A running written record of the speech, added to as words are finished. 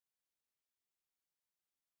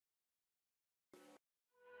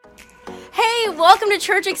Welcome to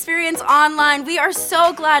Church Experience Online. We are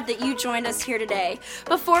so glad that you joined us here today.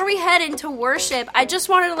 Before we head into worship, I just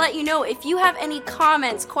wanted to let you know if you have any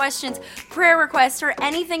comments, questions, prayer requests, or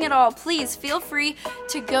anything at all, please feel free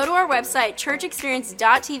to go to our website,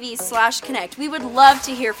 churchexperience.tv/connect. We would love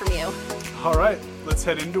to hear from you. All right, let's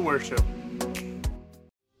head into worship.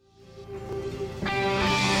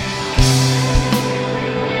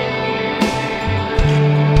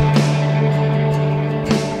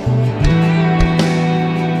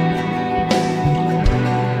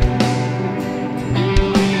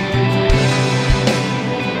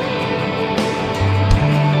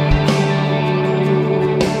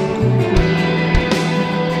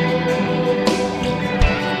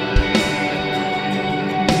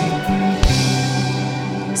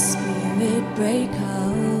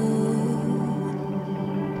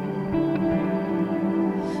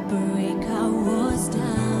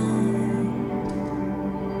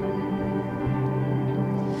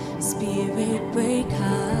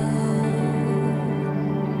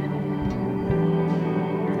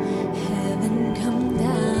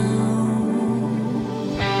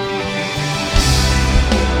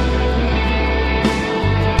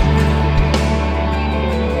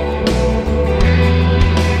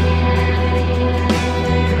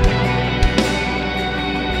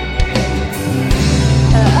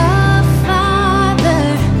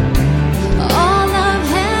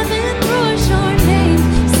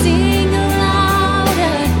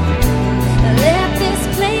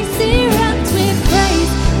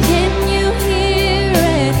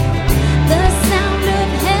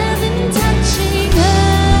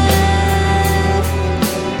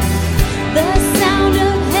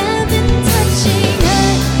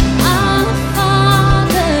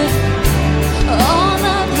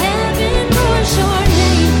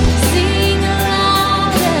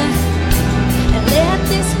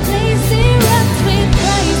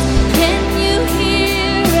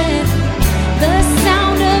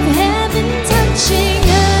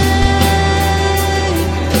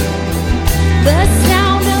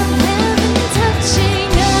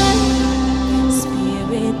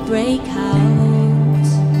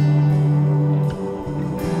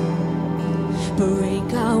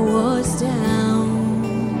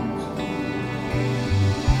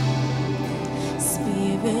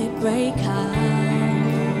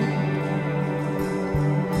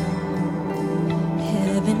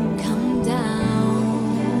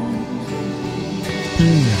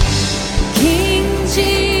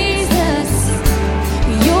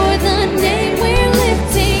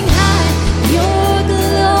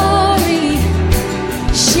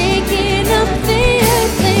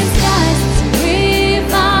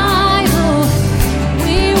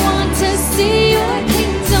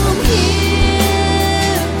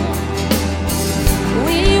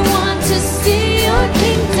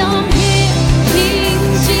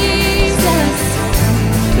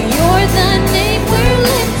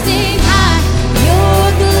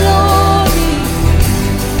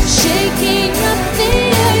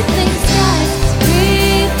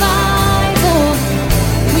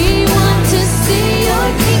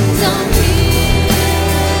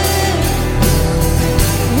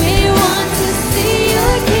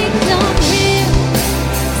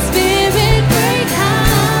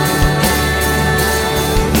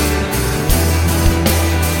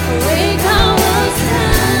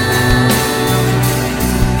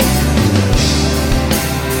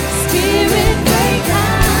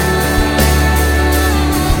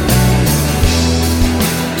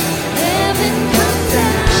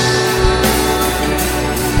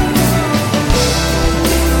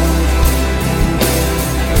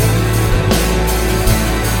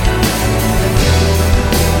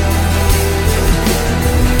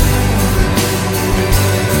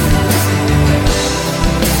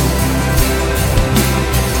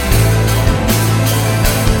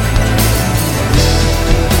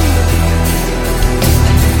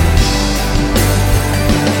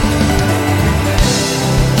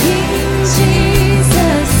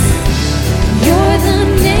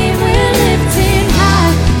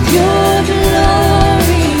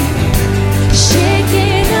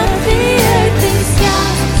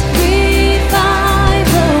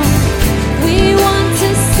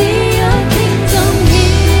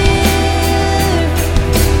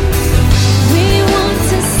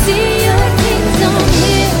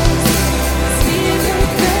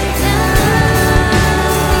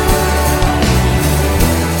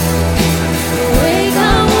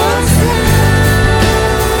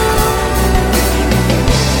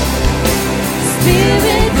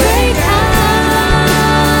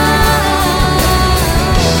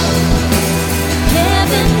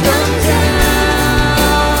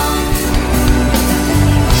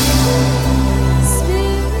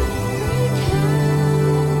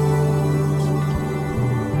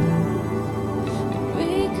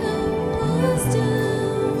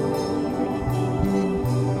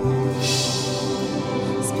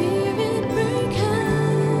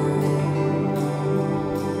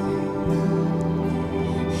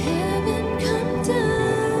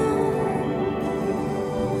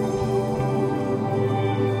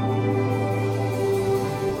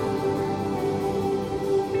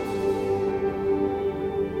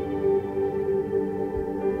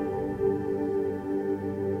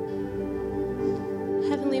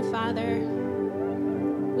 Father,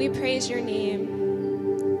 we praise your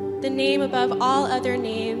name, the name above all other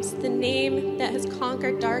names, the name that has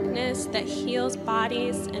conquered darkness, that heals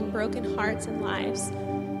bodies and broken hearts and lives.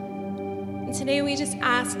 And today we just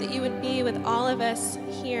ask that you would be with all of us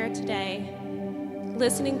here today,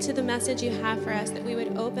 listening to the message you have for us, that we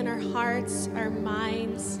would open our hearts, our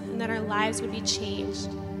minds, and that our lives would be changed.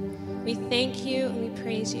 We thank you and we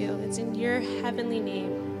praise you. It's in your heavenly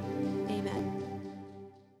name. Amen.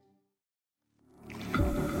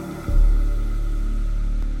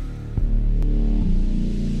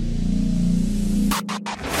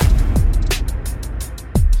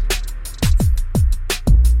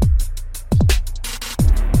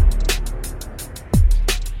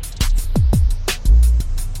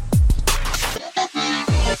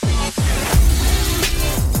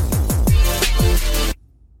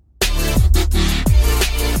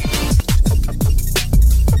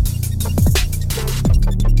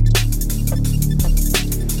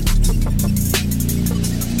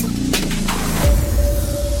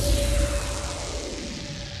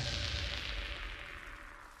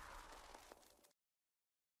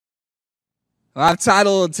 I've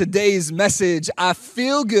titled today's message, I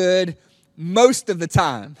Feel Good Most of the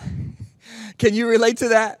Time. Can you relate to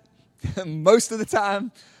that? Most of the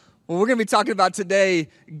time? Well, we're going to be talking about today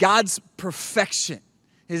God's perfection,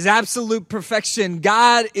 His absolute perfection.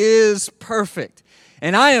 God is perfect.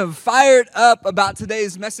 And I am fired up about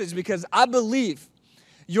today's message because I believe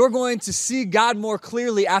you're going to see God more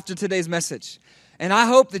clearly after today's message. And I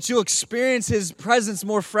hope that you'll experience His presence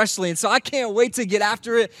more freshly. And so I can't wait to get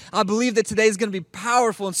after it. I believe that today is going to be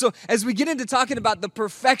powerful. And so as we get into talking about the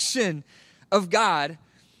perfection of God,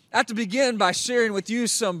 I have to begin by sharing with you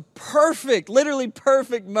some perfect, literally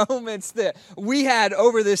perfect moments that we had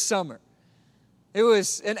over this summer. It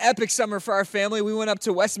was an epic summer for our family. We went up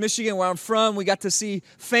to West Michigan, where I'm from. We got to see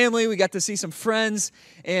family. We got to see some friends.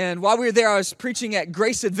 And while we were there, I was preaching at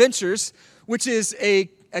Grace Adventures, which is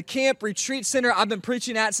a camp retreat center I've been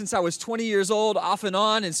preaching at since I was 20 years old, off and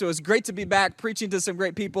on. And so it was great to be back preaching to some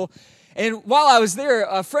great people. And while I was there,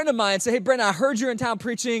 a friend of mine said, hey, Brent, I heard you're in town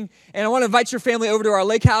preaching, and I want to invite your family over to our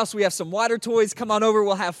lake house. We have some water toys. Come on over.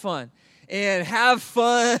 We'll have fun. And have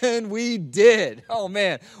fun we did. Oh,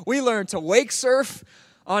 man. We learned to wake surf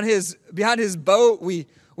behind his boat. We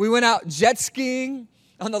went out jet skiing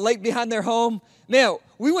on the lake behind their home. Man,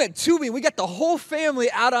 we went tubing. We got the whole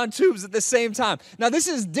family out on tubes at the same time. Now, this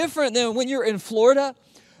is different than when you're in Florida,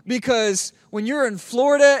 because when you're in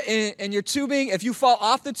Florida and you're tubing, if you fall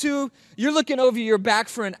off the tube, you're looking over your back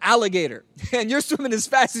for an alligator, and you're swimming as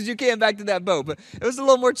fast as you can back to that boat. But it was a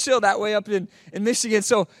little more chill that way up in Michigan,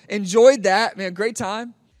 so enjoyed that. Man, great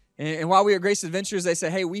time. And while we were at Grace Adventures, they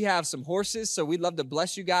said, hey, we have some horses, so we'd love to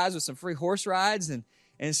bless you guys with some free horse rides.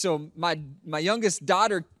 And so my youngest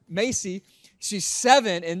daughter, Macy, she's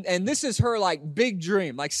 7, and this is her, like, big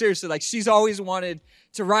dream. Like, seriously, like, she's always wanted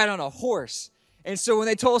to ride on a horse. And so when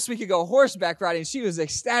they told us we could go horseback riding, she was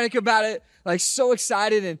ecstatic about it, like, so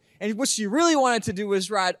excited. And what she really wanted to do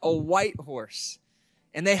was ride a white horse.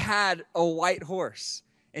 And they had a white horse.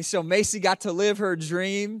 And so Macy got to live her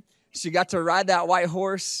dream. She got to ride that white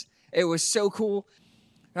horse. It was so cool,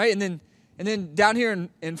 right? And then down here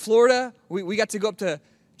in Florida, we got to go up to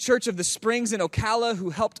Church of the Springs in Ocala, who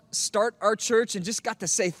helped start our church, and just got to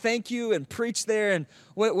say thank you and preach there. And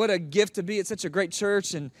what a gift to be at such a great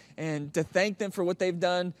church, and to thank them for what they've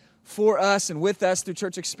done for us and with us through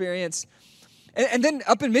church experience. And then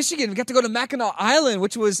up in Michigan, we got to go to Mackinac Island,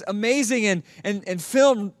 which was amazing, and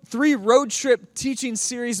film 3 road trip teaching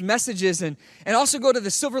series messages, and also go to the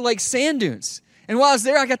Silver Lake sand dunes. And while I was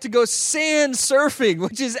there, I got to go sand surfing,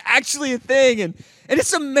 which is actually a thing. And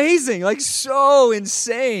it's amazing, like, so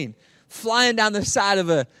insane, flying down the side of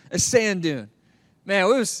a sand dune. Man, it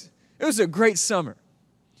was a great summer.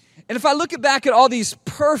 And if I look back at all these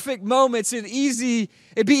perfect moments, it'd be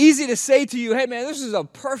easy to say to you, hey, man, this is a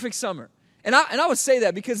perfect summer. And I would say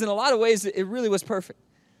that because in a lot of ways, it really was perfect.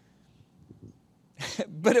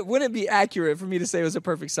 But it wouldn't be accurate for me to say it was a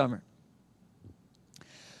perfect summer.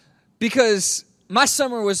 Because my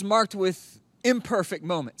summer was marked with imperfect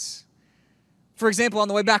moments. For example, on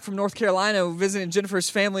the way back from North Carolina, visiting Jennifer's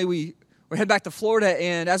family, we were heading back to Florida,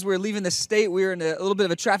 and as we were leaving the state, we were in a little bit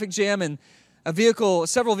of a traffic jam, and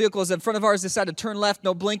several vehicles in front of ours decided to turn left,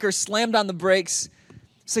 no blinkers, slammed on the brakes,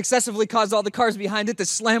 successively caused all the cars behind it to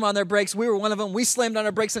slam on their brakes. We were one of them. We slammed on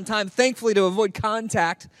our brakes in time, thankfully, to avoid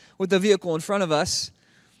contact with the vehicle in front of us.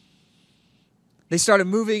 They started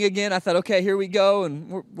moving again. I thought, okay, here we go,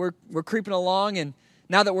 and we're creeping along, and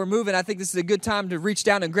now that we're moving, I think this is a good time to reach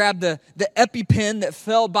down and grab the EpiPen that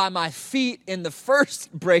fell by my feet in the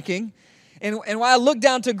first braking. And while I looked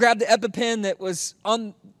down to grab the EpiPen that was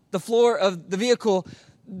on the floor of the vehicle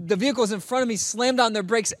was in front of me, slammed on their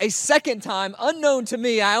brakes a second time, unknown to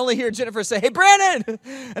me. I only hear Jennifer say, "Hey, Brandon!"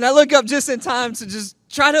 And I look up just in time to just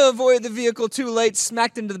try to avoid the vehicle. Too late,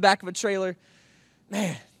 smacked into the back of a trailer.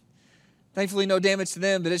 Man, thankfully no damage to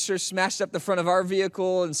them, but it sure smashed up the front of our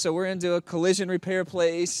vehicle. And so we're into a collision repair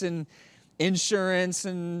place and insurance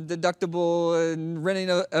and deductible and renting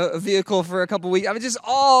a vehicle for a couple weeks. I mean, just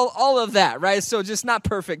all of that, right? So just not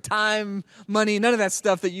perfect. Time, money, none of that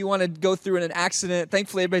stuff that you want to go through in an accident.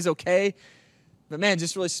 Thankfully, everybody's okay. But man,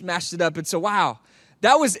 just really smashed it up. And so, wow,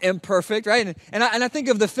 that was imperfect, right? And I think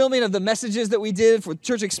of the filming of the messages that we did for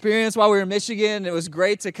Church Experience while we were in Michigan. It was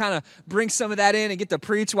great to kind of bring some of that in and get to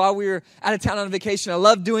preach while we were out of town on vacation. I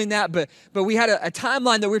love doing that, but we had a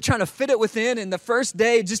timeline that we were trying to fit it within, and the first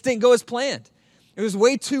day just didn't go as planned. It was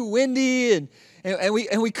way too windy, and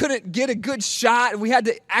we couldn't get a good shot, and we had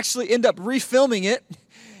to actually end up refilming it.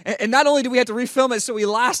 And not only did we have to refilm it, so we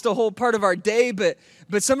lost a whole part of our day, but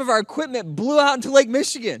some of our equipment blew out into Lake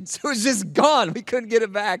Michigan. So it was just gone. We couldn't get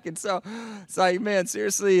it back. And so it's like, man,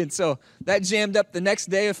 seriously. And so that jammed up the next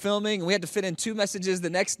day of filming. We had to fit in 2 messages the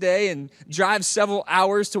next day and drive several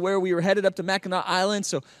hours to where we were headed up to Mackinac Island.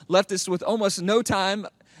 So left us with almost no time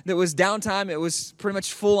that was downtime. It was pretty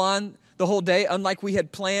much full on the whole day, unlike we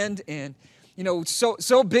had planned. And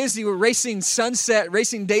so busy. We're racing sunset,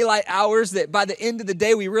 racing daylight hours that by the end of the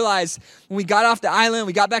day, we realized when we got off the island,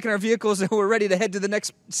 we got back in our vehicles and we were ready to head to the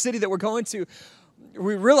next city that we're going to,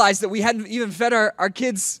 we realized that we hadn't even fed our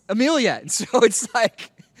kids a meal yet. And so it's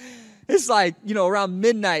like, around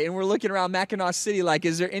midnight and we're looking around Mackinac City like,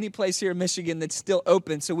 is there any place here in Michigan that's still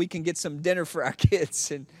open so we can get some dinner for our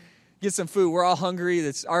kids and get some food? We're all hungry.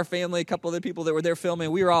 That's our family, a couple of the people that were there filming.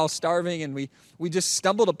 We were all starving, and we just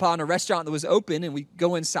stumbled upon a restaurant that was open, and we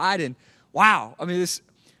go inside, and wow, I mean, this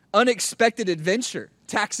unexpected adventure.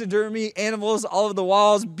 Taxidermy, animals all over the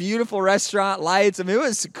walls, beautiful restaurant, lights. I mean, it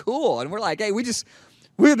was cool. And we're like, hey, we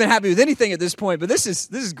haven't been happy with anything at this point, but this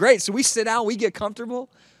is great. So we sit down, we get comfortable.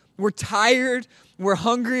 We're tired. We're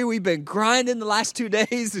hungry. We've been grinding the last 2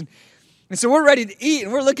 days, and so we're ready to eat,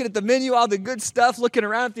 and we're looking at the menu, all the good stuff, looking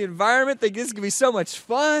around at the environment, thinking this is going to be so much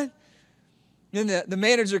fun. And then the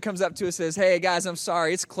manager comes up to us and says, hey, guys, I'm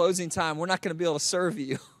sorry, it's closing time. We're not going to be able to serve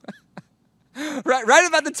you. right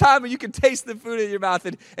about the time when you can taste the food in your mouth.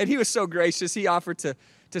 And he was so gracious. He offered to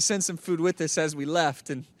send some food with us as we left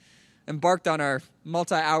and embarked on our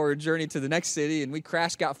multi-hour journey to the next city, and we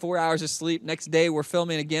crashed, got 4 hours of sleep. Next day, we're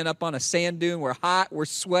filming again up on a sand dune. We're hot, we're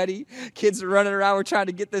sweaty. Kids are running around. We're trying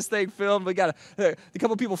to get this thing filmed. We got a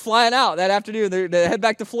couple people flying out that afternoon. They head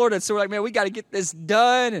back to Florida, so we're like, man, we got to get this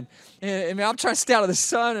done. And man, I'm trying to stay out of the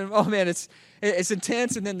sun, and oh man, it's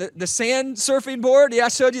intense. And then the sand surfing board, I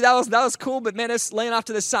showed you, that was cool, but man, it's laying off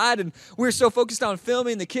to the side, and we were so focused on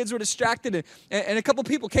filming, the kids were distracted, and a couple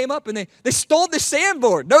people came up, and they stole the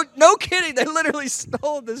sandboard. No kidding, they literally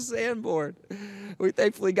stole the sandboard. We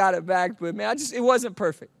thankfully got it back, but man, it wasn't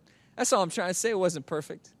perfect. That's all I'm trying to say, it wasn't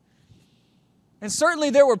perfect. And certainly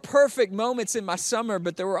there were perfect moments in my summer,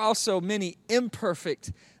 but there were also many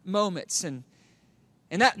imperfect moments, and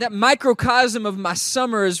that microcosm of my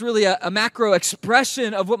summer is really a macro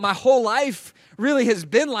expression of what my whole life really has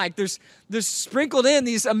been like. There's sprinkled in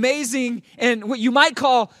these amazing and what you might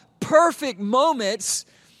call perfect moments,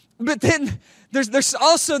 but then there's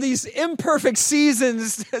also these imperfect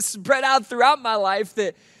seasons spread out throughout my life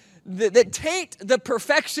that taint the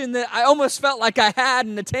perfection that I almost felt like I had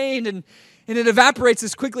and attained, and it evaporates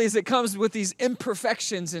as quickly as it comes with these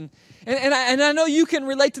imperfections. And I know you can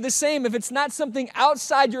relate to the same. If it's not something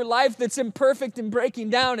outside your life that's imperfect and breaking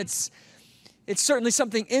down, it's certainly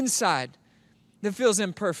something inside that feels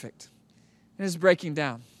imperfect and is breaking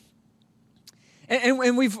down.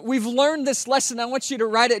 And we've learned this lesson. I want you to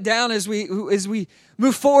write it down as we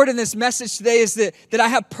move forward in this message today, is that I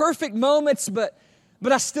have perfect moments, but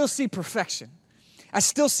I still see perfection. I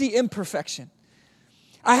still see imperfection.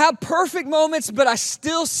 I have perfect moments, but I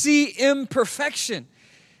still see imperfection.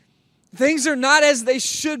 Things are not as they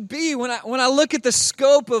should be. When I look at the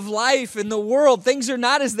scope of life and the world, things are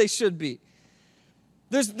not as they should be.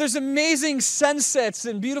 There's amazing sunsets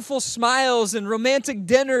and beautiful smiles and romantic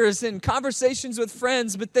dinners and conversations with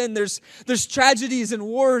friends, but then there's tragedies and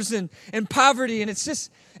wars and poverty, and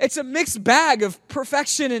it's a mixed bag of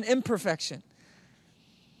perfection and imperfection.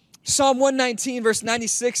 Psalm 119, verse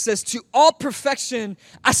 96 says, to all perfection,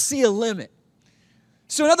 I see a limit.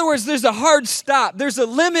 So in other words, there's a hard stop. There's a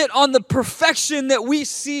limit on the perfection that we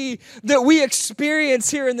see, that we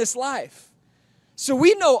experience here in this life. So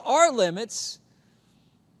we know our limits,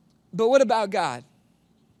 but what about God?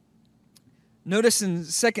 Notice in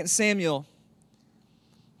 2 Samuel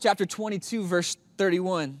chapter 22, verse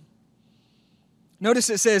 31. Notice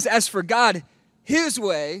it says, as for God, his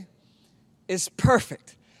way is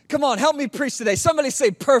perfect. Come on, help me preach today. Somebody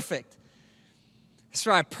say perfect. That's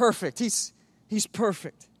right, perfect. He's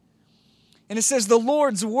perfect. And it says the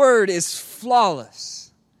Lord's word is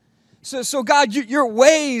flawless. So God, your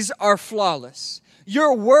ways are flawless.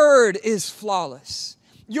 Your word is flawless.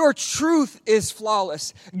 Your truth is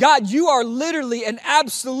flawless. God, you are literally and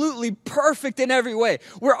absolutely perfect in every way.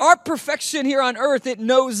 Where our perfection here on earth, it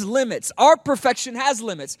knows limits. Our perfection has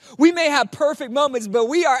limits. We may have perfect moments, but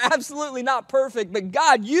we are absolutely not perfect. But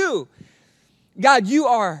God, you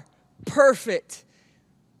are perfect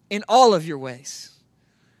in all of your ways.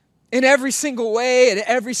 In every single way, at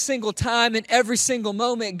every single time, in every single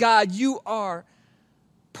moment, God, you are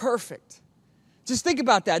perfect. Just think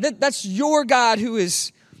about that. That's your God who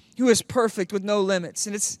is perfect with no limits.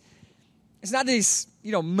 And it's not that he's,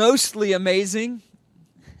 mostly amazing.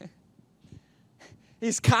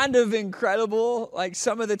 He's kind of incredible, like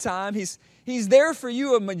some of the time. He's there for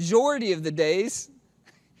you a majority of the days.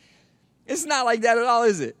 It's not like that at all,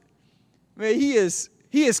 is it? I mean,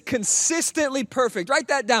 he is consistently perfect. Write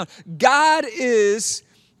that down. God is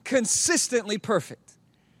consistently perfect.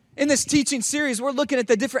 In this teaching series, we're looking at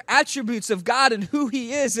the different attributes of God and who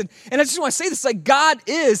he is. And I just want to say this, like God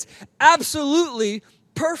is absolutely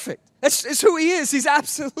perfect. That's who he is. He's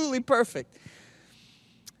absolutely perfect.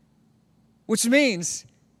 Which means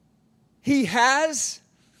he has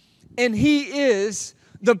and he is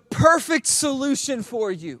the perfect solution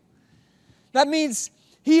for you. That means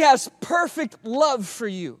he has perfect love for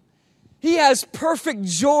you. He has perfect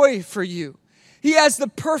joy for you. He has the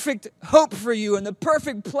perfect hope for you and the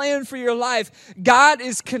perfect plan for your life. God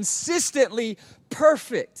is consistently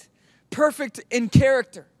perfect in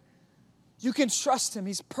character. You can trust him.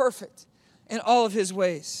 He's perfect in all of his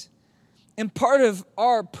ways. And part of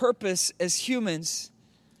our purpose as humans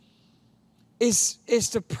is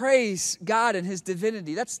to praise God and his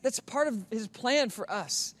divinity. That's part of his plan for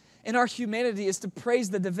us. And our humanity is to praise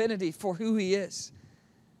the divinity for who he is.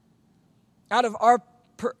 Out of our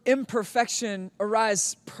imperfection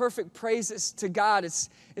arise perfect praises to God.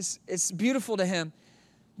 It's beautiful to him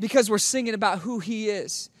because we're singing about who he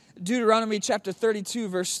is. Deuteronomy chapter 32,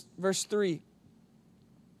 verse 3.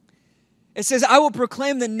 It says, I will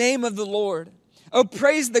proclaim the name of the Lord. Oh,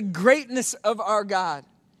 praise the greatness of our God.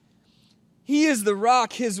 He is the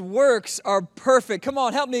rock. His works are perfect. Come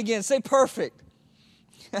on, help me again. Say perfect.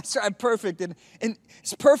 That's right, perfect. And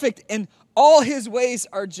it's perfect, and all his ways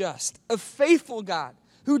are just. A faithful God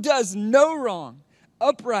who does no wrong,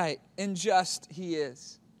 upright and just he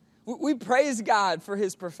is. We praise God for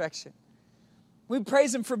his perfection. We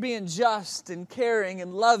praise him for being just and caring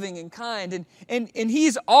and loving and kind. And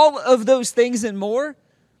he's all of those things and more.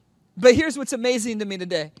 But here's what's amazing to me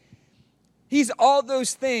today. He's all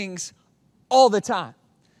those things all the time.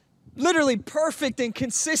 Literally perfect and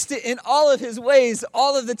consistent in all of his ways,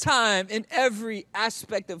 all of the time, in every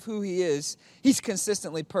aspect of who he is. He's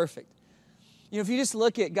consistently perfect. If you just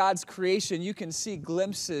look at God's creation, you can see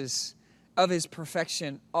glimpses of his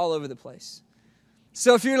perfection all over the place.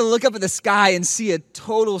 So if you were to look up at the sky and see a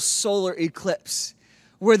total solar eclipse,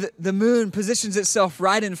 where the moon positions itself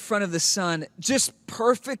right in front of the sun, just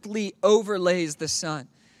perfectly overlays the sun.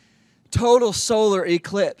 Total solar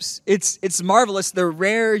eclipse. It's marvelous. They're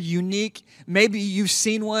rare, unique. Maybe you've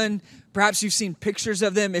seen one. Perhaps you've seen pictures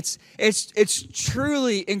of them. It's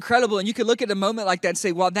truly incredible. And you can look at a moment like that and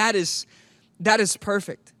say, well, that is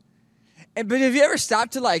perfect. But have you ever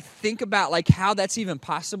stopped to think about how that's even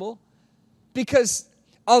possible? Because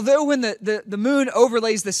although when the moon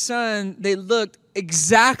overlays the sun, they look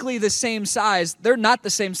exactly the same size, they're not the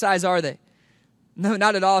same size, are they? No,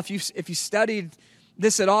 not at all. If you studied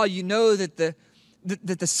this at all, you know that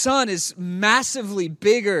the sun is massively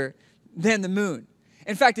bigger than the moon.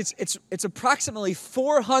 In fact, it's approximately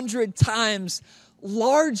 400 times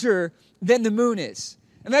larger than the moon is.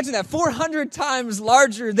 Imagine that, 400 times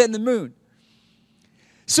larger than the moon.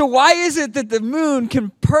 So why is it that the moon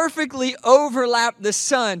can perfectly overlap the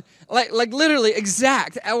sun, like literally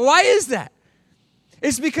exact? And why is that?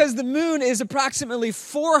 It's because the moon is approximately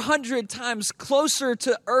 400 times closer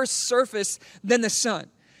to Earth's surface than the sun.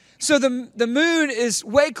 So the moon is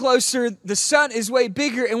way closer, the sun is way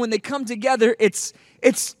bigger, and when they come together, it's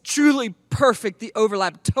truly perfect, the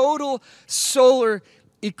overlap. Total solar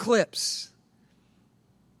eclipse.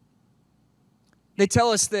 They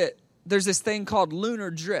tell us that there's this thing called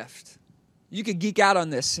lunar drift. You could geek out on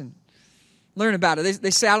this and learn about it.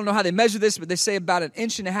 They say, I don't know how they measure this, but they say about 1.5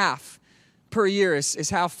 inches per year is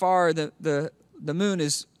how far the moon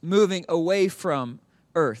is moving away from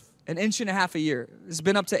Earth 1.5 inches a year. It's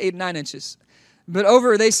been up to 8, 9 inches. But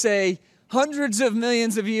over, they say, hundreds of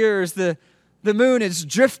millions of years, the moon is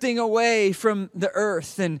drifting away from the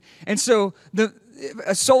earth. And so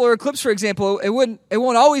a solar eclipse, for example, it won't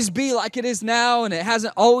always be like it is now, and it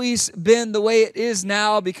hasn't always been the way it is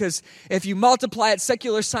now, because if you multiply it,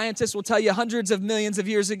 secular scientists will tell you hundreds of millions of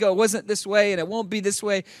years ago it wasn't this way, and it won't be this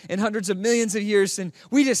way in hundreds of millions of years. And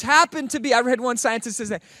we just happen to be, I read one scientist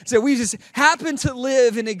say we just happen to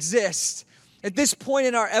live and exist at this point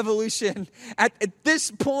in our evolution, at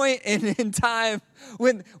this point in time,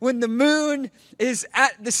 when the moon is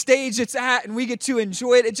at the stage it's at and we get to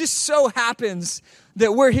enjoy it, it just so happens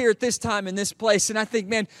that we're here at this time in this place. And I think,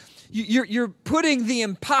 man, you're putting the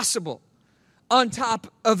impossible on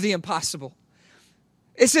top of the impossible.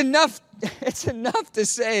 It's enough to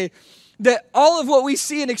say that all of what we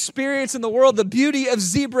see and experience in the world, the beauty of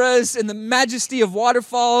zebras and the majesty of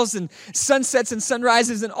waterfalls and sunsets and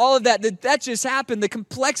sunrises and all of that just happened. The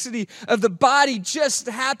complexity of the body just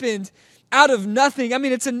happened out of nothing. I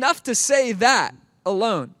mean, it's enough to say that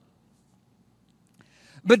alone.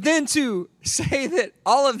 But then to say that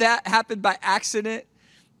all of that happened by accident,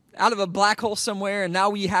 out of a black hole somewhere, and now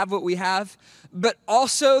we have what we have, but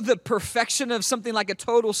also the perfection of something like a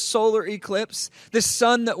total solar eclipse, the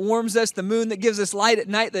sun that warms us, the moon that gives us light at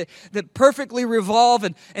night, that perfectly revolve,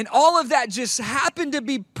 and all of that just happened to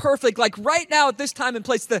be perfect. Like right now at this time and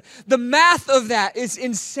place, the math of that is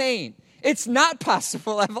insane. It's not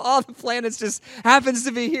possible. Of all the planets just happens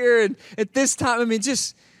to be here and at this time.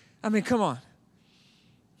 Come on.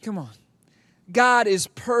 Come on. God is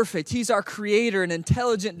perfect. He's our creator, an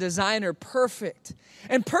intelligent designer, perfect.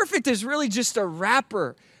 And perfect is really just a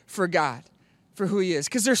wrapper for God, for who he is.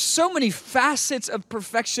 Because there's so many facets of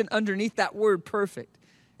perfection underneath that word perfect.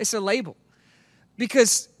 It's a label.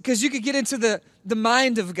 Because you could get into the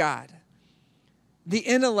mind of God, the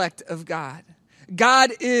intellect of God.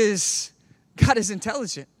 God is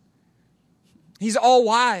intelligent. He's all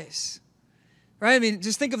wise. Right? I mean,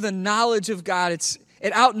 just think of the knowledge of God.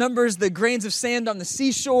 It outnumbers the grains of sand on the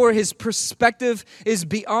seashore. His perspective is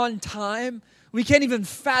beyond time. We can't even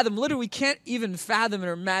fathom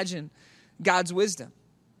or imagine God's wisdom.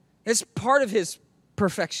 It's part of his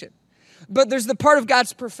perfection. But there's the part of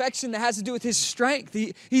God's perfection that has to do with his strength.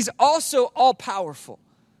 He's also all-powerful.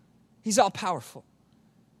 He's all-powerful.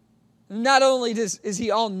 Not only is he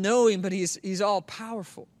all-knowing, but he's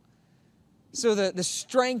all-powerful. So the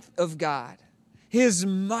strength of God, his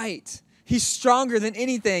might, he's stronger than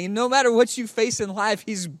anything. And no matter what you face in life,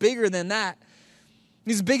 he's bigger than that.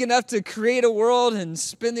 He's big enough to create a world and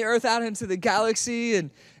spin the earth out into the galaxy and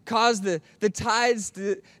cause the tides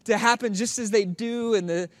to happen just as they do, and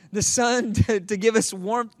the sun to give us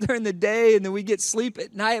warmth during the day, and then we get sleep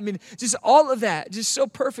at night. I mean, just all of that, just so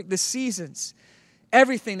perfect. The seasons,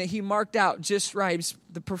 everything that he marked out just right.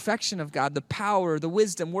 The perfection of God, the power, the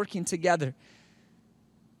wisdom working together.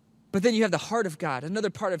 But then you have the heart of God, another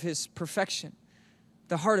part of his perfection.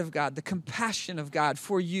 The heart of God, the compassion of God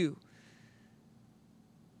for you.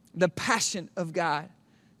 The passion of God.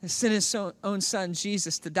 He sent his own son,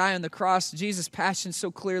 Jesus, to die on the cross. Jesus' passion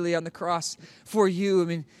so clearly on the cross for you. I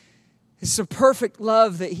mean, it's a perfect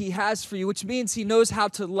love that he has for you, which means he knows how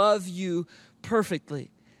to love you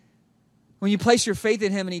perfectly. When you place your faith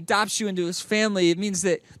in him and he adopts you into his family, it means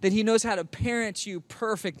that he knows how to parent you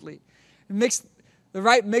perfectly. Mix the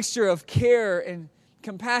right mixture of care and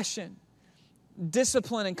compassion,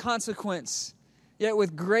 discipline and consequence, yet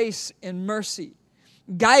with grace and mercy,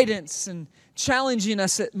 guidance and challenging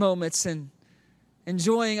us at moments and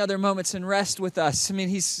enjoying other moments and rest with us. I mean,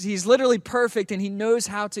 he's literally perfect, and he knows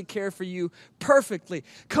how to care for you perfectly.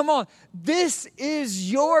 Come on, this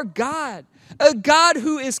is your God, a God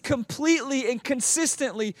who is completely and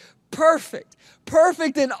consistently perfect.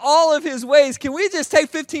 Perfect in all of his ways. Can we just take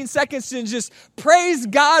 15 seconds and just praise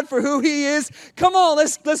God for who he is? Come on,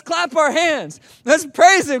 let's clap our hands. Let's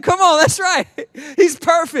praise him. Come on, that's right. He's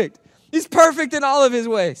perfect. He's perfect in all of his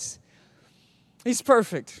ways. He's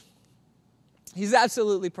perfect. He's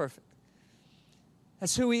absolutely perfect.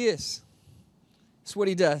 That's who he is. That's what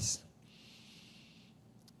he does.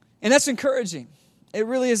 And that's encouraging. It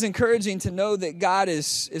really is encouraging to know that God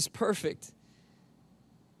is perfect.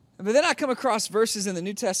 But then I come across verses in the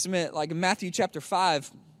New Testament, like in Matthew chapter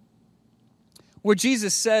 5, where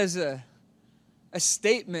Jesus says a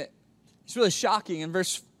statement. It's really shocking in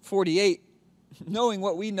verse 48. Knowing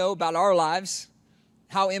what we know about our lives,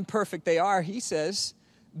 how imperfect they are, he says,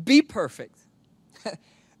 be perfect.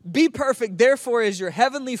 Be perfect, therefore, as your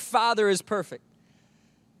heavenly Father is perfect.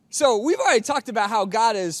 So we've already talked about how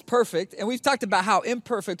God is perfect, and we've talked about how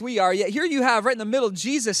imperfect we are, yet here you have right in the middle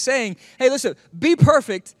Jesus saying, hey, listen, be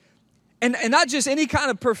perfect And not just any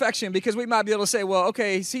kind of perfection, because we might be able to say, well,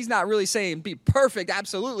 okay, he's not really saying be perfect,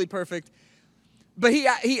 absolutely perfect. But he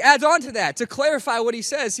adds on to that to clarify what he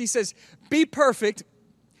says. He says, be perfect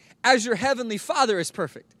as your heavenly Father is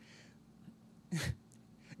perfect.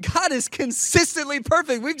 God is consistently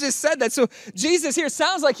perfect. We've just said that. So Jesus here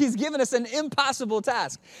sounds like he's given us an impossible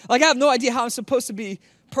task. Like I have no idea how I'm supposed to be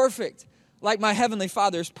perfect like my heavenly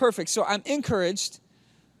Father is perfect. So I'm encouraged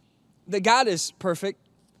that God is perfect.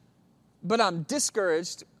 But I'm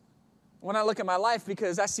discouraged when I look at my life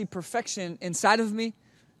because I see perfection inside of me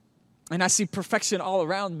and I see perfection all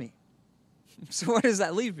around me. So where does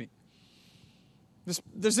that leave me?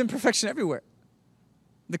 There's imperfection everywhere.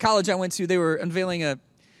 The college I went to, they were unveiling a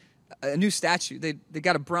new statue. They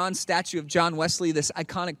got a bronze statue of John Wesley, this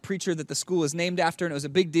iconic preacher that the school is named after, and it was a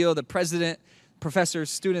big deal. The president,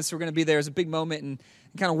 professors, students were going to be there. It was a big moment, and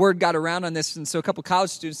kind of word got around on this, and so a couple college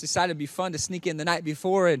students decided it'd be fun to sneak in the night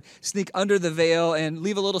before and sneak under the veil and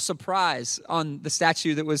leave a little surprise on the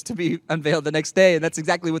statue that was to be unveiled the next day, and that's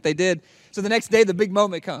exactly what they did. So the next day, the big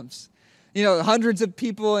moment comes. You know, hundreds of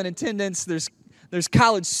people in attendance. There's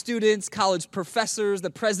college students, college professors, the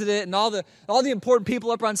president, and all the important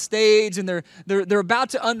people up on stage, and they're about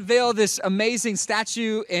to unveil this amazing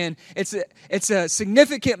statue, and it's a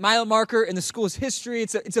significant mile marker in the school's history.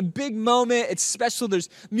 It's a big moment. It's special. There's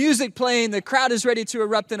music playing. The crowd is ready to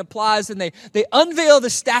erupt in applause, and they unveil the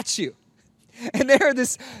statue. And there,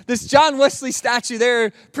 this John Wesley statue,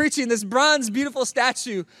 they're preaching this bronze, beautiful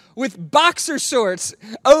statue with boxer shorts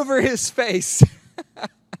over his face.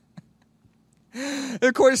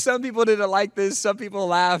 Of course, some people didn't like this. Some people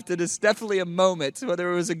laughed. And it's definitely a moment, whether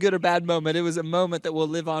it was a good or bad moment. It was a moment that will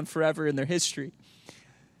live on forever in their history.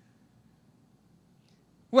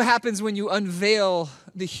 What happens when you unveil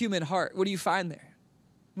the human heart? What do you find there?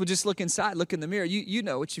 Well, just look inside. Look in the mirror. You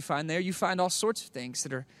know what you find there. You find all sorts of things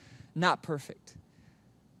that are not perfect.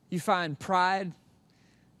 You find pride.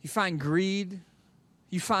 You find greed.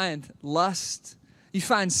 You find lust. You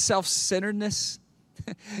find self-centeredness.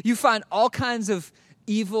 You find all kinds of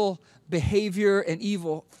evil behavior and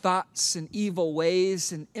evil thoughts and evil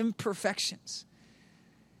ways and imperfections.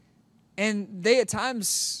 And they at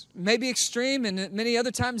times may be extreme, and many other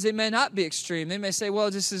times they may not be extreme. They may say, well,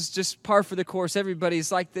 this is just par for the course.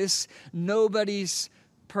 Everybody's like this. Nobody's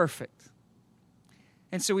perfect.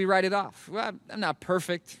 And so we write it off. Well, I'm not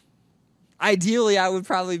perfect. Ideally, I would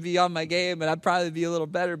probably be on my game, and I'd probably be a little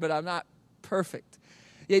better, but I'm not perfect.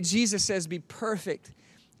 Yet Jesus says, be perfect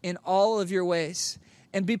in all of your ways,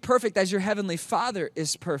 and be perfect as your heavenly Father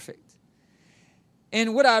is perfect.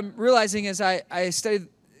 And what I'm realizing as I study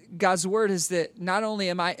God's word is that not only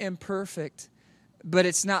am I imperfect, but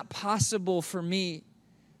it's not possible for me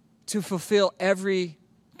to fulfill every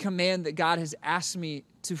command that God has asked me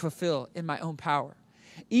to fulfill in my own power.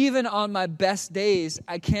 Even on my best days,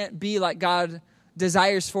 I can't be like God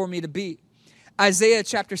desires for me to be. Isaiah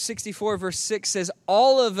chapter 64 verse 6 says,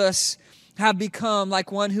 all of us have become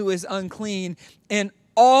like one who is unclean, and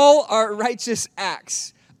all our righteous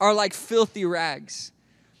acts are like filthy rags.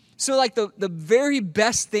 So like the very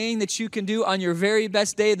best thing that you can do on your very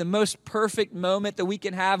best day, the most perfect moment that we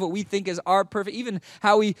can have, what we think is our perfect, even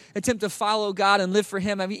how we attempt to follow God and live for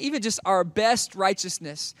him. I mean, even just our best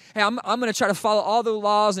righteousness. Hey, I'm going to try to follow all the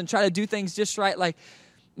laws and try to do things just right.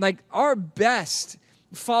 Like our best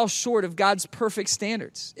falls short of God's perfect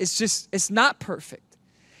standards. It's not perfect.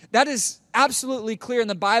 That is absolutely clear in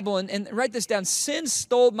the Bible. And write this down. Sin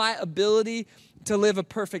stole my ability to live a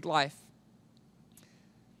perfect life.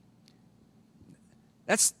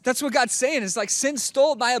 That's what God's saying. It's like sin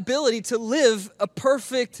stole my ability to live a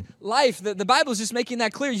perfect life. The Bible is just making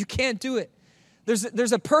that clear. You can't do it.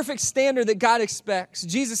 There's a perfect standard that God expects.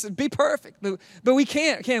 Jesus said, be perfect. But we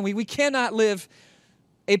can't, can we? We cannot live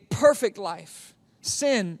a perfect life.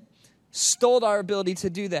 Sin stole our ability to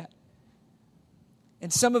do that.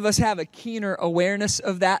 And some of us have a keener awareness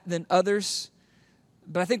of that than others.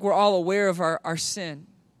 But I think we're all aware of our sin.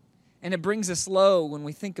 And it brings us low when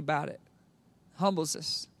we think about it. Humbles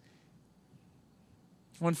us.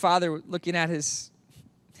 One father looking at his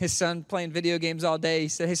son playing video games all day, he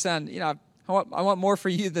said, hey son, I want more for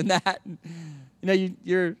you than that. And,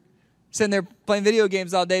 you're sitting there playing video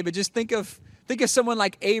games all day, but just think of someone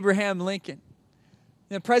like Abraham Lincoln.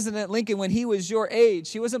 President Lincoln, when he was your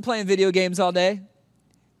age, he wasn't playing video games all day.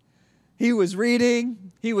 He was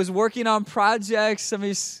reading. He was working on projects. I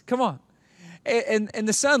mean, come on. And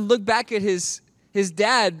the son looked back at his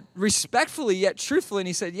dad respectfully yet truthfully, and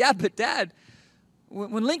he said, yeah, but Dad,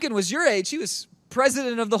 when Lincoln was your age, he was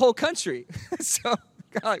president of the whole country. So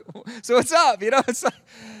what's up?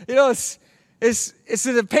 It's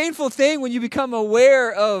a painful thing when you become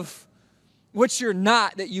aware of what you're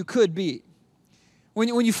not that you could be.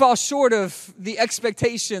 When you fall short of the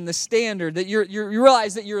expectation, the standard, that you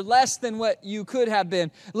realize that you're less than what you could have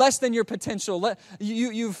been, less than your potential.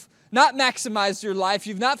 You've not maximized your life.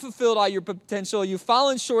 You've not fulfilled all your potential. You've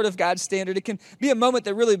fallen short of God's standard. It can be a moment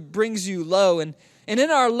that really brings you low. And in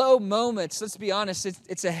our low moments, let's be honest,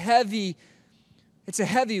 it's a heavy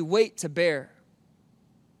weight to bear.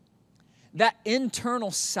 That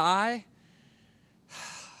internal sigh,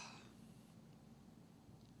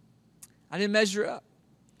 I didn't measure up.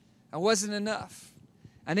 I wasn't enough.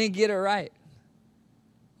 I didn't get it right.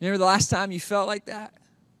 You remember the last time you felt like that?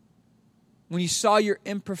 When you saw your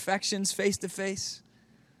imperfections face to face?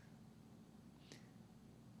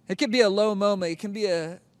 It can be a low moment. It can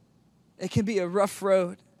be a rough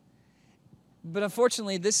road. But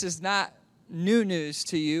unfortunately, this is not new news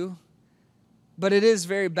to you, but it is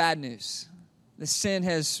very bad news. The sin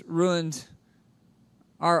has ruined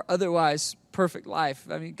our otherwise perfect life.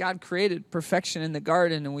 I mean, God created perfection in the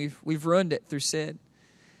garden, and we've ruined it through sin.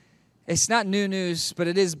 It's not new news, but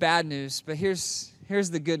it is bad news. But here's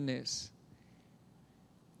the good news.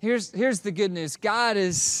 Here's the good news. God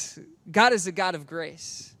is a God of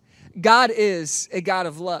grace. God is a God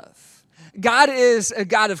of love. God is a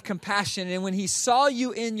God of compassion, and when he saw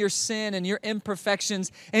you in your sin and your imperfections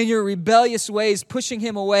and your rebellious ways, pushing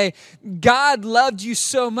him away, God loved you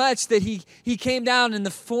so much that he came down in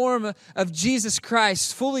the form of Jesus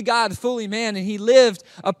Christ, fully God, fully man, and he lived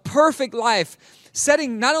a perfect life,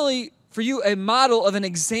 setting not only for you a model of an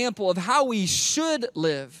example of how we should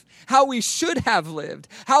live, how we should have lived,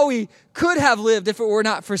 how we could have lived if it were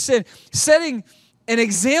not for sin, setting an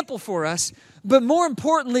example for us, but more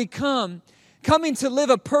importantly, coming to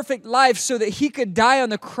live a perfect life so that he could die on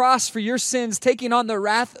the cross for your sins, taking on the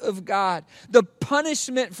wrath of God, the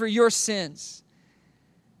punishment for your sins.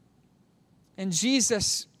 And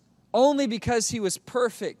Jesus, only because he was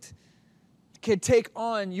perfect, could take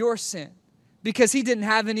on your sin, because he didn't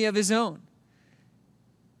have any of his own.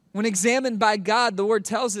 When examined by God, the word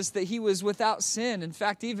tells us that he was without sin. In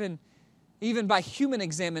fact, even by human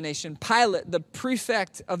examination, Pilate, the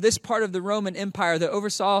prefect of this part of the Roman Empire that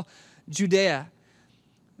oversaw Judea,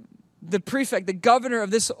 the prefect, the governor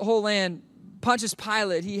of this whole land, Pontius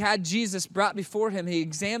Pilate, he had Jesus brought before him. He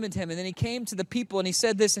examined him, and then he came to the people, and he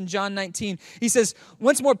said this in John 19. He says,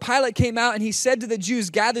 once more Pilate came out, and he said to the Jews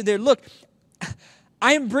gathered there, look,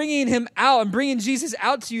 I am bringing him out. I'm bringing Jesus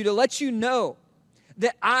out to you to let you know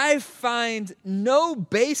that I find no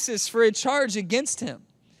basis for a charge against him.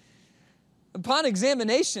 Upon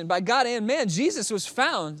examination by God and man, Jesus was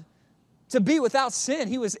found to be without sin.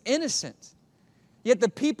 He was innocent. Yet the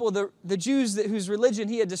people, the Jews whose religion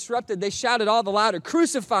he had disrupted, they shouted all the louder,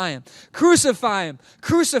 crucify him, crucify him,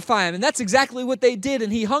 crucify him. And that's exactly what they did.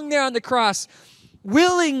 And he hung there on the cross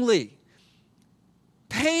willingly,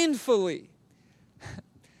 painfully,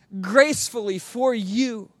 gracefully for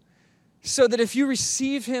you, so that if you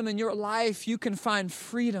receive him in your life, you can find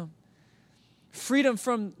freedom. Freedom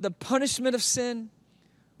from the punishment of sin,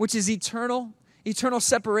 which is eternal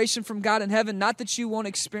separation from God in heaven. Not that you won't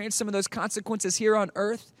experience some of those consequences here on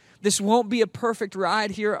earth. This won't be a perfect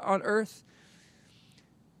ride here on earth.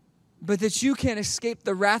 But that you can escape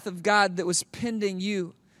the wrath of God that was pending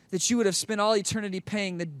you, that you would have spent all eternity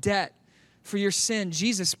paying the debt for your sin.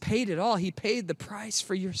 Jesus paid it all. He paid the price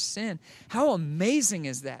for your sin. How amazing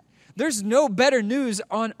is that? There's no better news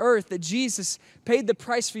on earth that Jesus paid the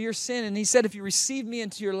price for your sin. And he said, if you receive me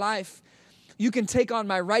into your life, you can take on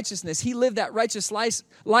my righteousness. He lived that righteous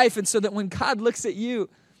life. And so that when God looks at you,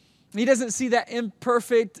 he doesn't see that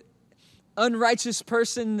imperfect, unrighteous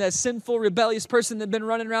person, the sinful, rebellious person that had been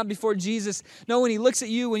running around before Jesus. No, when he looks at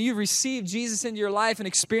you, when you've received Jesus into your life and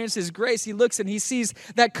experienced his grace, he looks and he sees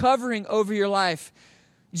that covering over your life.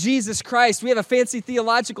 Jesus Christ. We have a fancy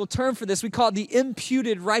theological term for this. We call it the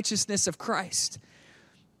imputed righteousness of Christ.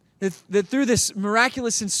 That through this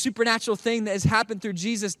miraculous and supernatural thing that has happened through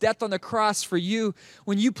Jesus' death on the cross for you,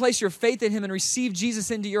 when you place your faith in him and receive Jesus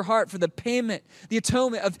into your heart for the payment, the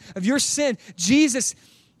atonement of your sin, Jesus,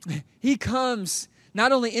 he comes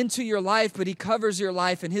not only into your life, but he covers your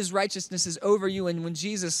life, and his righteousness is over you. And when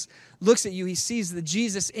Jesus looks at you, he sees the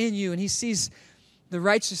Jesus in you, and he sees the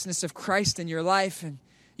righteousness of Christ in your life, and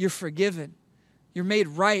you're forgiven. You're made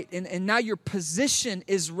right. And now your position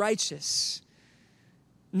is righteous.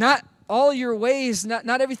 Not all your ways, not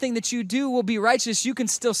everything that you do will be righteous. You can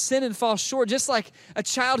still sin and fall short. Just like a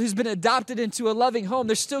child who's been adopted into a loving home,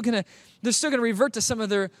 they're still gonna revert to some of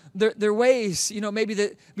their ways. Maybe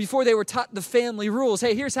that before they were taught the family rules.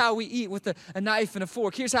 Hey, here's how we eat with a knife and a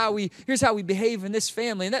fork. Here's how we behave in this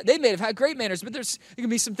family. And they may have had great manners, but there can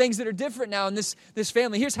be some things that are different now in this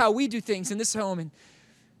family. Here's how we do things in this home. And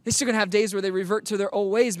they're still going to have days where they revert to their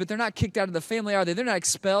old ways, but they're not kicked out of the family, are they? They're not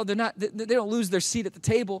expelled. They don't lose their seat at the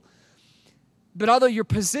table. But although your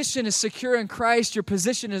position is secure in Christ, your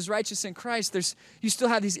position is righteous in Christ, you still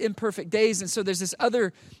have these imperfect days. And so there's this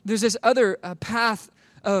other path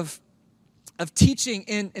of teaching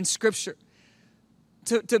in Scripture.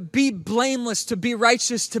 To be blameless, to be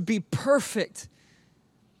righteous, to be perfect.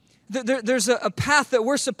 There's a path that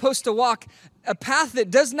we're supposed to walk, a path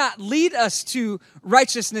that does not lead us to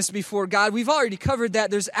righteousness before God. We've already covered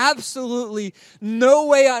that. There's absolutely no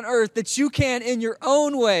way on earth that you can, in your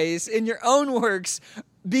own ways, in your own works,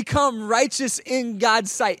 become righteous in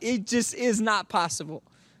God's sight. It just is not possible.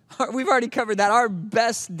 We've already covered that. Our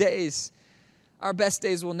best days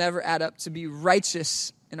will never add up to be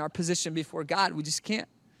righteous in our position before God. We just can't.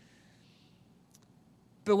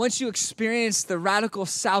 But once you experience the radical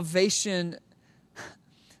salvation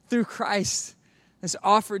through Christ that's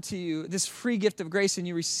offered to you, this free gift of grace, and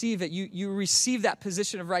you receive it, you receive that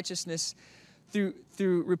position of righteousness through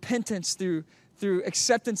repentance, through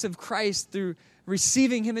acceptance of Christ, through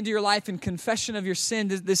receiving Him into your life and confession of your sin,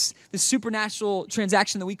 this supernatural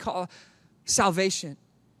transaction that we call salvation.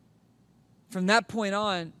 From that point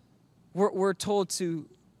on, we're told to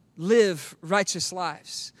live righteous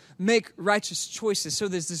lives, make righteous choices. So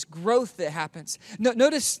there's this growth that happens.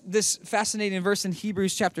 Notice this fascinating verse in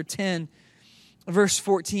Hebrews chapter 10, verse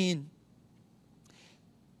 14.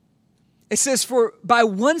 It says, "For by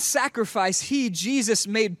one sacrifice He, Jesus,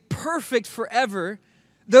 made perfect forever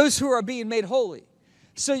those who are being made holy."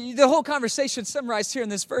 So the whole conversation summarized here in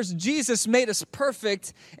this verse, Jesus made us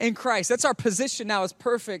perfect in Christ. That's our position now, is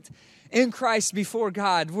perfect in Christ before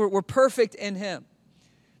God. We're perfect in Him.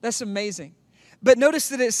 That's amazing. But notice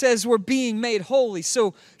that it says we're being made holy.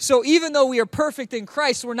 So even though we are perfect in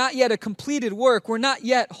Christ, we're not yet a completed work. We're not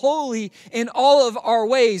yet holy in all of our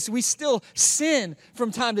ways. We still sin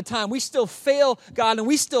from time to time. We still fail God, and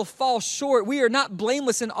we still fall short. We are not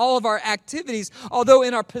blameless in all of our activities. Although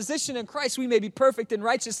in our position in Christ, we may be perfect and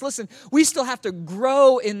righteous. Listen, we still have to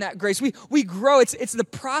grow in that grace. We grow. It's the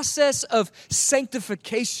process of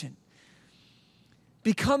sanctification.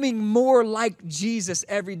 Becoming more like Jesus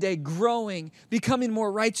every day, growing, becoming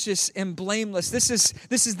more righteous and blameless. This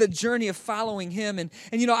is the journey of following Him. And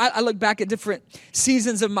I look back at different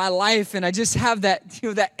seasons of my life, and I just have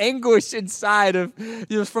that anguish inside of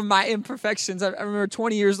from my imperfections. I remember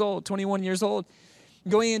 21 years old,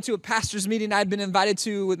 going into a pastor's meeting I'd been invited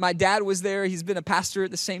to with my dad was there. He's been a pastor at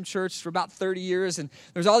the same church for about 30 years, and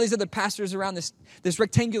there's all these other pastors around this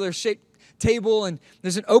rectangular shaped table, and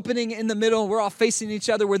there's an opening in the middle, and we're all facing each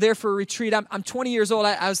other. We're there for a retreat. I'm 20 years old.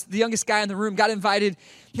 I was the youngest guy in the room, got invited.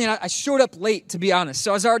 I showed up late, to be honest, so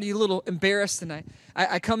I was already a little embarrassed, and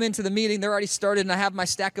I come into the meeting. They're already started, and I have my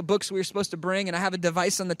stack of books we were supposed to bring, and I have a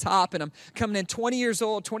device on the top, and I'm coming in 21 years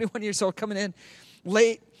old, coming in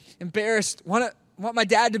late, embarrassed, want my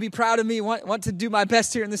dad to be proud of me, want to do my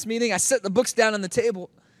best here in this meeting. I set the books down on the table,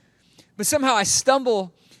 but somehow I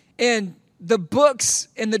stumble, and the books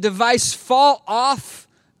and the device fall off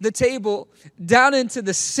the table down into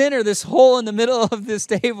the center, this hole in the middle of this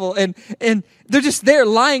table, and they're just there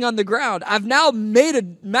lying on the ground. I've now made a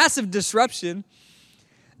massive disruption.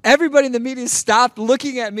 Everybody in the meeting stopped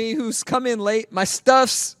looking at me, who's come in late. My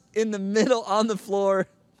stuff's in the middle on the floor.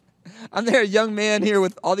 I'm there, a young man here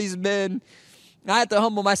with all these men. I have to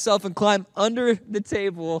humble myself and climb under the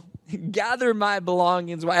table, gather my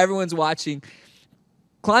belongings while everyone's watching,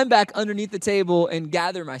 climb back underneath the table and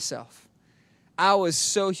gather myself. I was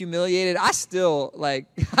so humiliated. I still, I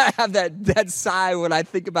have that sigh when I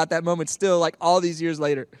think about that moment still, all these years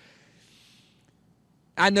later.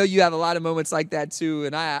 I know you have a lot of moments like that too,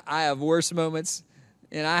 and I have worse moments,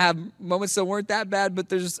 and I have moments that weren't that bad, but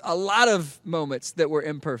there's a lot of moments that were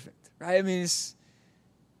imperfect, right? I mean,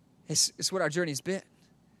 it's what our journey's been.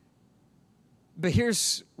 But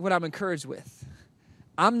here's what I'm encouraged with.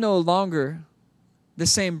 I'm no longer the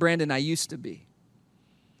same Brandon I used to be.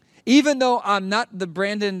 Even though I'm not the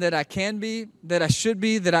Brandon that I can be, that I should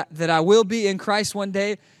be, that I will be in Christ one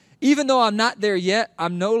day, even though I'm not there yet,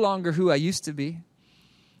 I'm no longer who I used to be.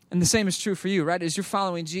 And the same is true for you, right? As you're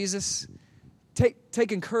following Jesus,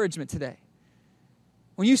 take encouragement today.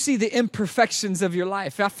 When you see the imperfections of your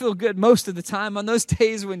life, I feel good most of the time. On those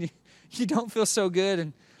days when you don't feel so good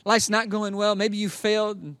and life's not going well, maybe you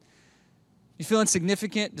failed, and You feel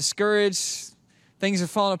insignificant, discouraged, things are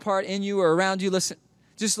falling apart in you or around you. Listen,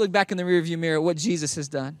 just look back in the rearview mirror at what Jesus has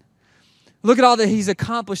done. Look at all that he's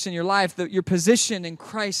accomplished in your life, your position in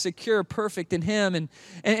Christ, secure, perfect in him.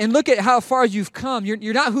 And look at how far you've come.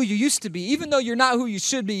 You're not who you used to be. Even though you're not who you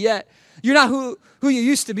should be yet, you're not who you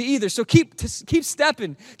used to be either. So keep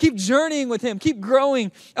stepping, keep journeying with him, keep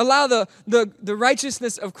growing. Allow the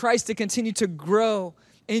righteousness of Christ to continue to grow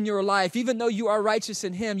in your life. Even though you are righteous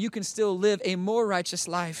in him, you can still live a more righteous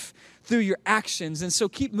life through your actions. And so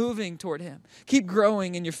keep moving toward him. Keep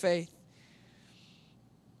growing in your faith.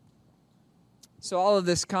 So all of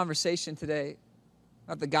this conversation today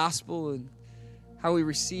about the gospel and how we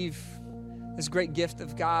receive this great gift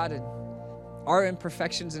of God and our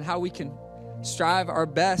imperfections and how we can strive our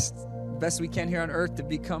best we can here on earth to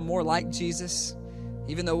become more like Jesus,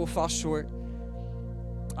 even though we'll fall short.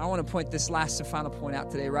 I want to point this last and final point out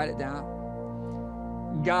today. Write it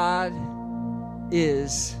down. God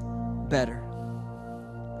is better.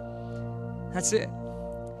 That's it.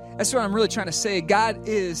 That's what I'm really trying to say. God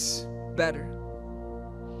is better.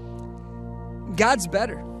 God's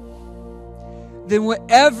better than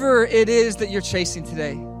whatever it is that you're chasing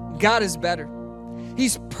today. God is better.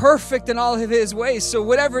 He's perfect in all of his ways. So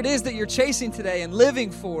whatever it is that you're chasing today and living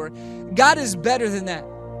for, God is better than that.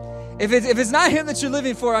 If it's not him that you're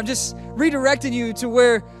living for, I'm just redirecting you to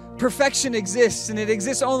where perfection exists, and it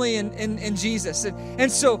exists only in Jesus.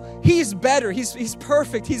 And so he's better. He's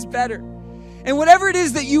perfect. He's better. And whatever it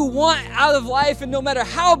is that you want out of life, and no matter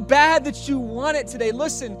how bad that you want it today,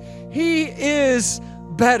 listen, he is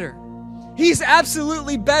better. He's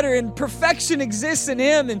absolutely better, and perfection exists in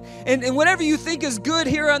him. And whatever you think is good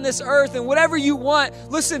here on this earth and whatever you want,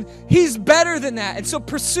 listen, he's better than that. And so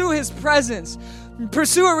pursue his presence.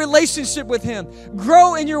 Pursue a relationship with him.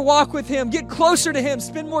 Grow in your walk with him. Get closer to him.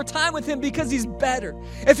 Spend more time with him because he's better.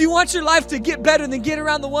 If you want your life to get better, then get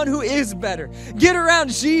around the one who is better. Get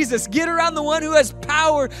around Jesus. Get around the one who has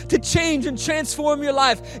power to change and transform your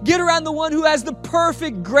life. Get around the one who has the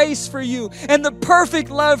perfect grace for you and the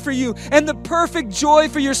perfect love for you and the perfect joy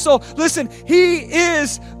for your soul. Listen, he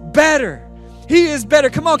is better. He is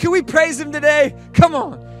better. Come on, can we praise him today? Come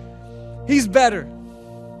on. He's better.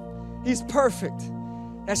 He's perfect.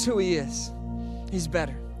 That's who he is. He's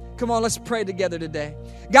better. Come on, let's pray together today.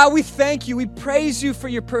 God, we thank you. We praise you for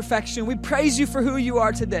your perfection. We praise you for who you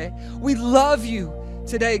are today. We love you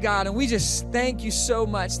today, God, and we just thank you so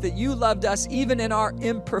much that you loved us even in our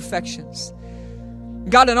imperfections.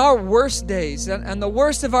 God, in our worst days and the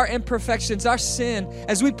worst of our imperfections, our sin,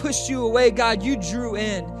 as we pushed you away, God, you drew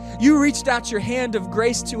in. You reached out your hand of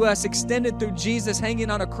grace to us, extended through Jesus hanging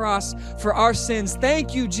on a cross for our sins.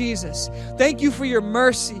 Thank you, Jesus. Thank you for your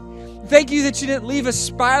mercy. Thank you that you didn't leave us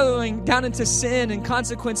spiraling down into sin and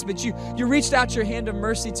consequence, but you reached out your hand of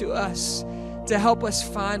mercy to us to help us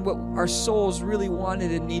find what our souls really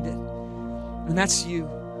wanted and needed. And that's you,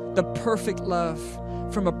 the perfect love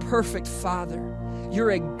from a perfect Father.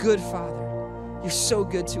 You're a good Father. You're so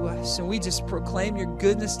good to us. And we just proclaim your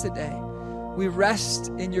goodness today. We rest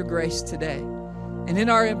in your grace today. And in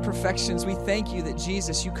our imperfections, we thank you that,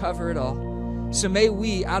 Jesus, you cover it all. So may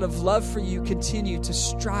we, out of love for you, continue to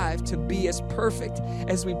strive to be as perfect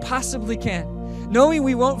as we possibly can, knowing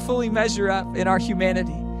we won't fully measure up in our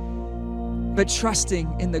humanity, but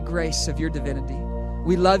trusting in the grace of your divinity.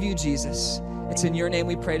 We love you, Jesus. It's in your name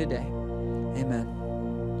we pray today. Amen.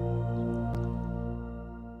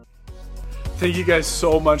 Thank you guys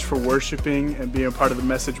so much for worshiping and being a part of the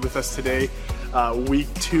message with us today. Week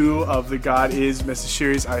 2 of the God Is message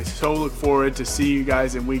series. I so look forward to seeing you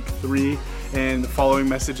guys in week 3 and the following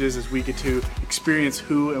messages as we get to experience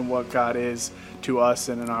who and what God is to us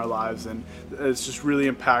and in our lives, and it's just really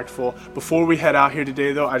impactful. Before we head out here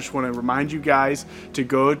today, though, I just want to remind you guys to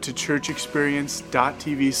go to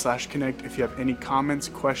churchexperience.tv/connect if you have any comments,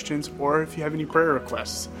 questions, or if you have any prayer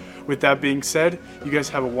requests. With that being said, you guys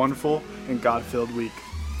have a wonderful and God-filled week.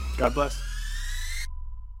 God bless.